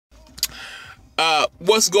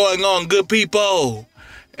What's going on, good people?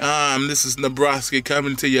 This is Nebraska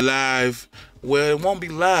coming to you live. Well, it won't be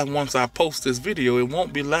live once I post this video. It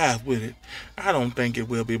won't be live with it. I don't think it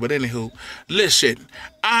will be. But anywho, listen,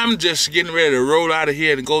 I'm just getting ready to roll out of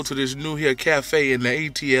here and go to this new here cafe in the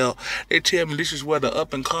ATL. They tell me this is where the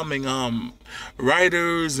up and coming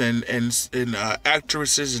writers and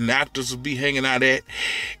actresses and actors will be hanging out at.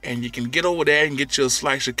 And you can get over there and get you a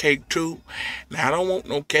slice of cake too. Now, I don't want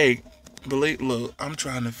no cake. Believe, look, I'm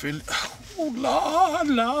trying to finish. Oh,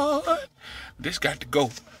 Lord. This got to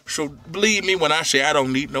go. So believe me when I say I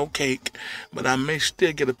don't need no cake, but I may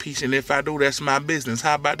still get a piece, and if I do, that's my business.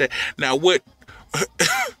 How about that? Now, what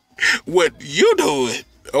you doing?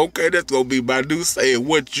 Okay, that's gonna be my new saying.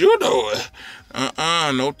 What you doing?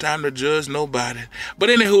 No time to judge nobody. But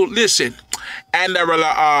anywho, listen, and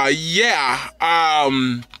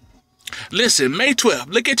listen, May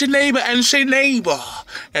 12th, look at your neighbor and say neighbor.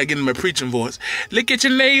 I get in my preaching voice. Look at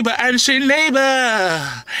your neighbor and say neighbor.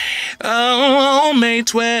 Oh, May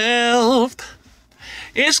 12th,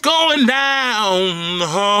 it's going down.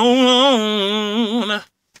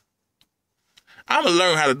 I'm going to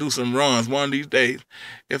learn how to do some runs one of these days.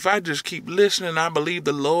 If I just keep listening, I believe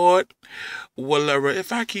the Lord will,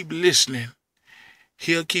 if I keep listening,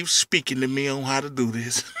 he'll keep speaking to me on how to do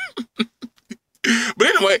this. But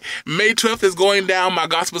anyway, May 12th is going down. My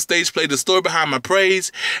gospel stage play, The Story Behind My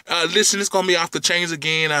Praise. Listen, it's going to be off the chains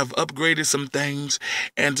again. I've upgraded some things.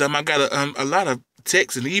 And I got a lot of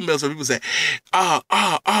texts and emails where people say,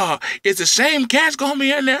 it's the same cat's going to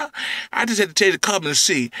be in there? I just had to tell you to come and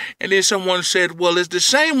see. And then someone said, well, is the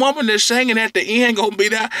same woman that's singing at the end going to be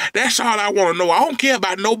there? That's all I want to know. I don't care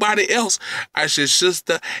about nobody else. I said,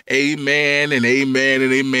 sister, amen and amen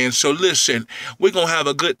and amen. So listen, we're going to have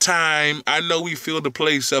a good time. I know we filled the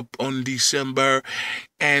place up on December,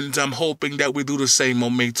 and I'm hoping that we do the same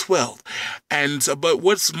on May 12th. But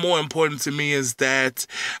what's more important to me is that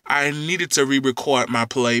I needed to re-record my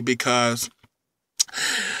play because,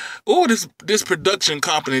 this production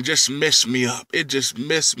company just messed me up. It just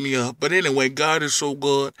messed me up. But anyway, God is so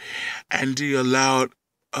good, and He allowed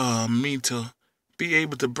me to be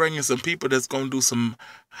able to bring in some people that's going to do some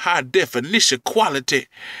high definition quality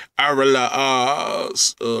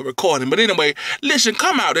recording. But anyway, listen,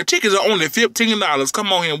 come out. The tickets are only $15.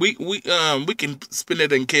 Come on here. We can spend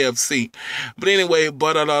it in KFC. But anyway,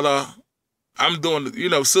 I'm doing,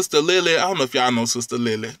 Sister Lily. I don't know if y'all know Sister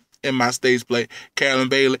Lily in my stage play, Carolyn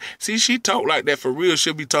Bailey. See, she talk like that for real.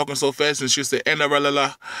 She'll be talking so fast, and she'll say,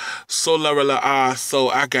 so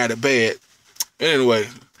I got it bad. Anyway,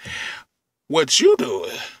 what you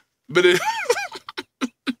doing? But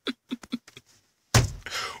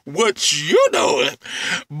what you doing?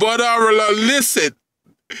 But listen,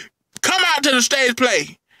 come out to the stage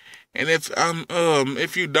play, and if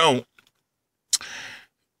you don't,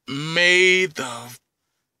 may the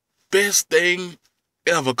best thing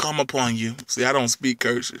ever come upon you. See, I don't speak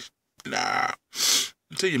curses. Nah,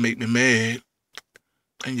 until you make me mad,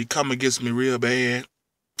 and you come against me real bad.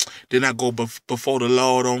 Then I go before the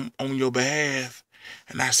Lord on your behalf,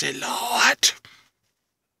 and I say, Lord,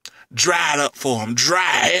 dry it up for him.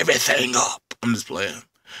 Dry everything up. I'm just playing.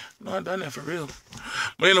 No, I've done that for real.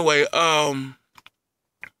 But anyway, I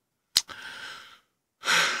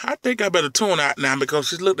think I better tune out now because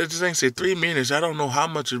she looked at this thing, said 3 minutes. I don't know how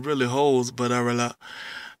much it really holds, but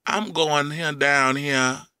I'm going here down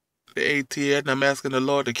here, the ATL, and I'm asking the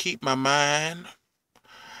Lord to keep my mind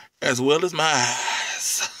as well as my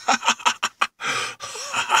eyes.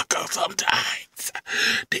 Because sometimes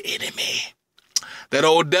the enemy, that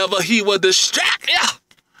old devil, he will distract you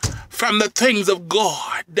from the things of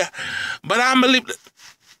God. But I believe that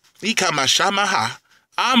he come a shamaha.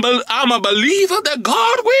 I'm a believer that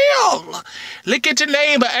God will. Look at your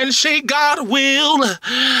neighbor and say God will.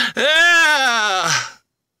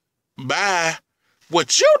 Bye.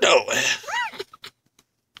 What you doing?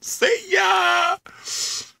 See ya.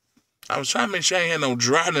 I was trying to make sure I ain't had no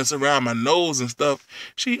dryness around my nose and stuff.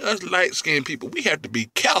 Us light-skinned people, we have to be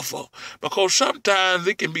careful because sometimes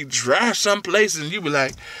it can be dry some places and you be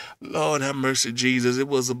like, Lord have mercy, Jesus, it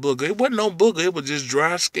was a booger. It wasn't no booger, it was just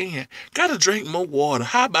dry skin. Gotta drink more water.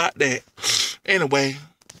 How about that? Anyway,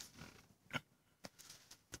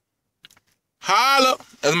 holla,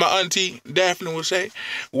 as my auntie Daphne would say,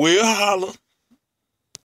 we'll holla.